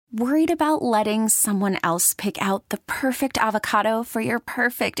Worried about letting someone else pick out the perfect avocado for your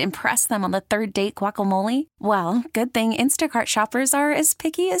perfect impress them on the third date guacamole? Well, good thing Instacart shoppers are as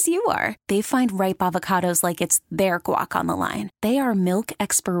picky as you are. They find ripe avocados like it's their guac on the line. They are milk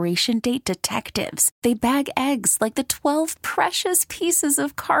expiration date detectives. They bag eggs like the 12 precious pieces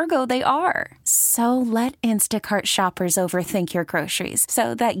of cargo they are. So let Instacart shoppers overthink your groceries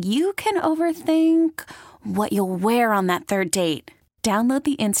so that you can overthink what you'll wear on that third date. Download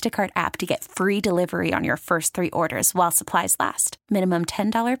the Instacart app to get free delivery on your first 3 orders while supplies last. Minimum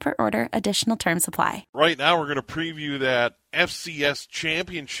 $10 per order. Additional terms apply. Right now we're going to preview that FCS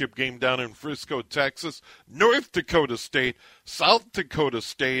championship game down in Frisco, Texas. North Dakota State, South Dakota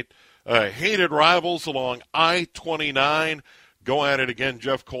State, hated rivals along I-29. Go at it again.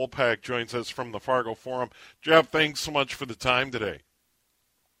 Jeff Kolpak joins us from the Fargo Forum. Jeff, thanks so much for the time today.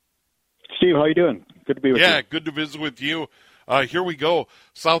 Steve, how you doing? Good to be with you. Yeah, good to visit with you. Here we go.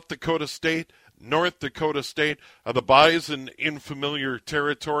 South Dakota State, North Dakota State. The Bison in familiar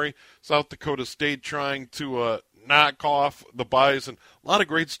territory. South Dakota State trying to knock off the Bison. A lot of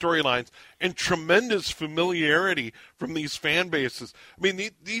great storylines and tremendous familiarity from these fan bases. I mean,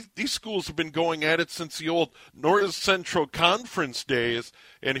 these schools have been going at it since the old North Central Conference days,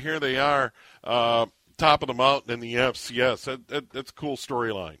 and here they are, top of the mountain in the FCS. That's a cool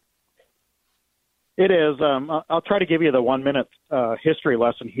storyline. It is. I'll try to give you the 1-minute history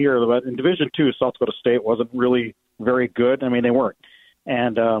lesson here. But in Division II, South Dakota State wasn't really very good. I mean, they weren't.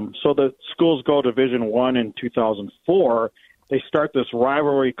 And so the schools go Division I in 2004. They start this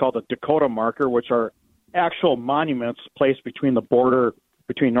rivalry called the Dakota Marker, which are actual monuments placed between the border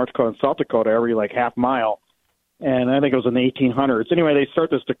between North Dakota and South Dakota every like half mile. And I think it was in the 1800s. Anyway, they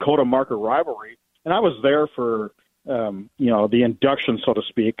start this Dakota Marker rivalry. And I was there for, the induction, so to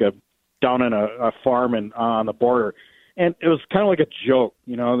speak, down in a farm and on the border. And it was kind of like a joke.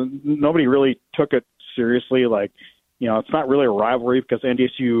 Nobody really took it seriously. Like, it's not really a rivalry because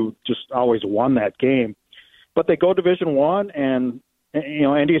NDSU just always won that game. But they go Division I, and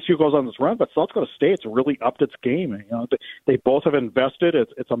NDSU goes on this run, but South Dakota State's really upped its game. They both have invested.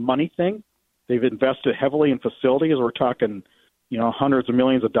 It's a money thing. They've invested heavily in facilities. We're talking, hundreds of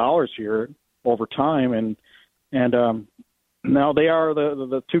millions of dollars here over time. And now they are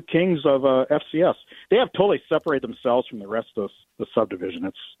the two kings of FCS. They have totally separated themselves from the rest of the subdivision.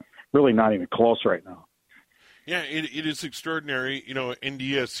 It's really not even close right now. Yeah, it is extraordinary.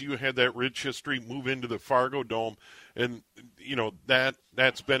 NDSU had that rich history, move into the Fargo Dome, and,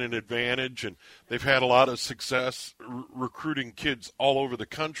 that's been an advantage, and they've had a lot of success recruiting kids all over the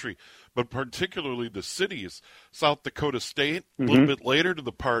country, but particularly the cities. South Dakota State, a little bit later to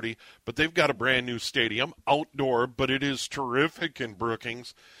the party, but they've got a brand-new stadium, outdoor, but it is terrific in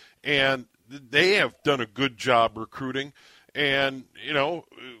Brookings, and they have done a good job recruiting, and,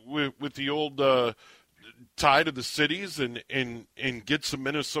 with the old tie to the cities and get some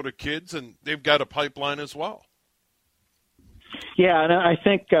Minnesota kids, and they've got a pipeline as well. Yeah, and I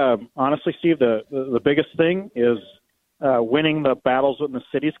think, honestly, Steve, the biggest thing is winning the battles with the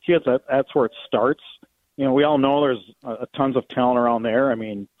city's kids. That's where it starts. We all know there's tons of talent around there. I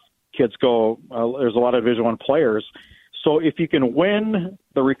mean, kids go, there's a lot of Division I players. So if you can win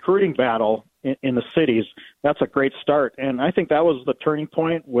the recruiting battle in the cities, that's a great start. And I think that was the turning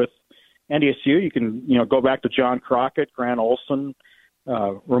point with NDSU. You can, go back to John Crockett, Grant Olson,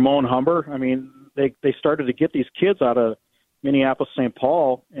 Ramon Humber. I mean, they started to get these kids out of Minneapolis, St.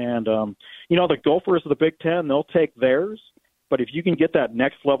 Paul. And, the Gophers of the Big Ten, they'll take theirs. But if you can get that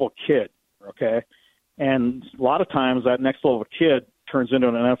next level kid, okay, and a lot of times that next level kid turns into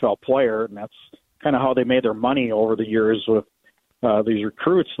an NFL player, and that's kind of how they made their money over the years with these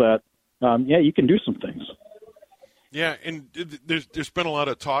recruits that, you can do some things. Yeah, and there's been a lot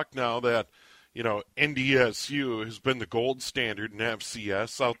of talk now that, NDSU has been the gold standard in FCS,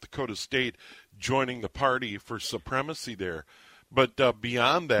 South Dakota State joining the party for supremacy there. But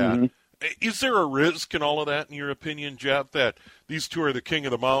beyond that, is there a risk in all of that, in your opinion, Jeff, that these two are the king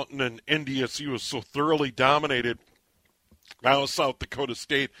of the mountain and NDSU is so thoroughly dominated? Now South Dakota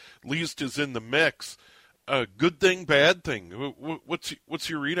State at least is in the mix. Good thing, bad thing? What's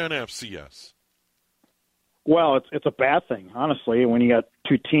your read on FCS? Well, it's a bad thing, honestly, when you got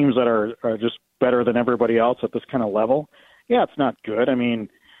two teams that are just better than everybody else at this kind of level. Yeah, it's not good. I mean,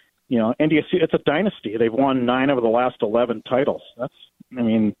 NDSU, it's a dynasty. They've won 9 of the last 11 titles. That's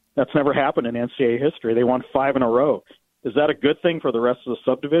never happened in NCAA history. They won 5 in a row. Is that a good thing for the rest of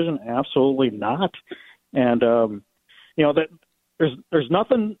the subdivision? Absolutely not. And, that there's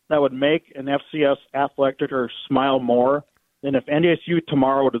nothing that would make an FCS athletic director smile more than if NDSU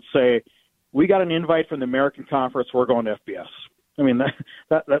tomorrow would say, we got an invite from the American Conference, we're going to FBS. I mean,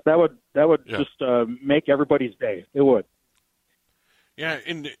 that would just make everybody's day. It would. Yeah,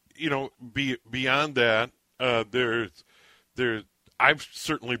 and beyond that, I've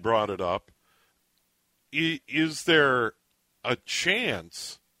certainly brought it up. Is there a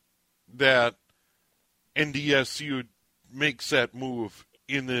chance that NDSU makes that move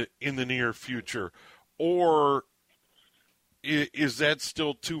in the near future, or is that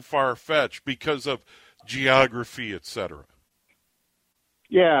still too far-fetched because of geography, et cetera?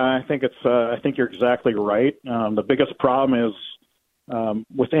 Yeah, I think I think you're exactly right. The biggest problem is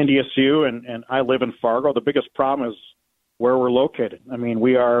with NDSU, and I live in Fargo. The biggest problem is where we're located. I mean,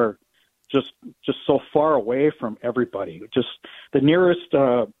 we are just so far away from everybody. Just the nearest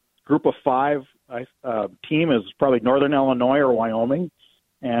group of five team is probably Northern Illinois or Wyoming,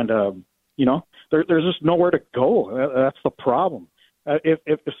 and there's just nowhere to go. That's the problem.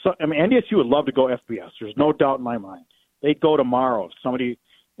 NDSU would love to go FBS. There's no doubt in my mind. They'd go tomorrow. Somebody,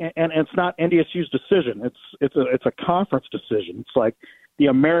 and it's not NDSU's decision. It's a conference decision. It's like the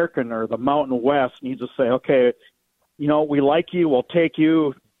American or the Mountain West needs to say, okay, we like you, we'll take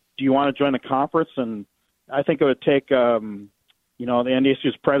you. Do you want to join the conference? And I think it would take, the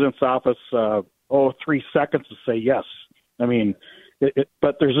NDSU's president's office, 3 seconds to say yes. I mean,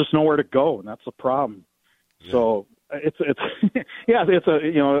 but there's just nowhere to go, and that's the problem. Yeah. So it's it's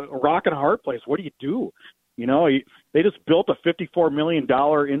a rock and a hard place. What do you do? They just built a $54 million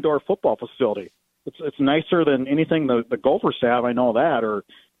indoor football facility. It's nicer than anything the Gophers have. I know that, or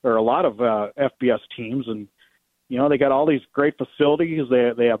a lot of FBS teams, and they got all these great facilities.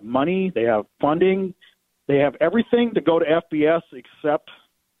 They have money, they have funding, they have everything to go to FBS except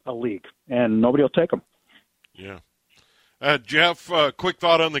a league, and nobody will take them. Yeah, Jeff, quick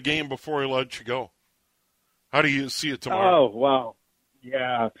thought on the game before we let you go. How do you see it tomorrow? Oh wow,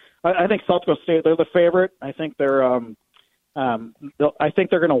 yeah. I think South Dakota State, they're the favorite. I think they're I think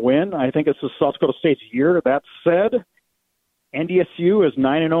they're going to win. I think it's the South Dakota State's year. That said, NDSU is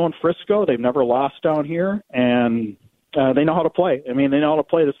 9-0 in Frisco. They've never lost down here, and they know how to play. I mean, they know how to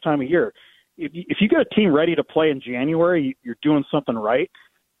play this time of year. If you get a team ready to play in January, you're doing something right.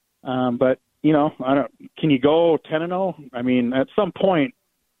 But can you go 10-0? I mean, at some point,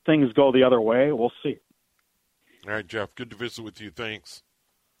 things go the other way. We'll see. All right, Jeff. Good to visit with you. Thanks.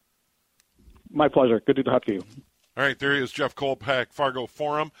 My pleasure. Good to talk to you. All right, there he is, Jeff Kolpack, Fargo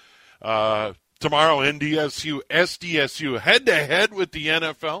Forum. Tomorrow, NDSU, SDSU, head-to-head with the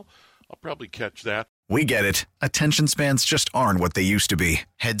NFL. I'll probably catch that. We get it. Attention spans just aren't what they used to be.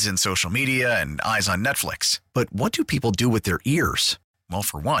 Heads in social media and eyes on Netflix. But what do people do with their ears? Well,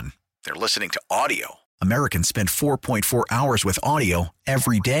 for one, they're listening to audio. Americans spend 4.4 hours with audio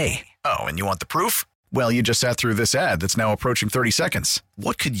every day. Oh, and you want the proof? Well, you just sat through this ad that's now approaching 30 seconds.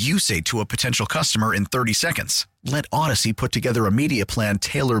 What could you say to a potential customer in 30 seconds? Let Odyssey put together a media plan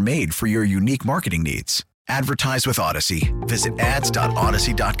tailor-made for your unique marketing needs. Advertise with Odyssey. Visit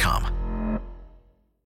ads.odyssey.com.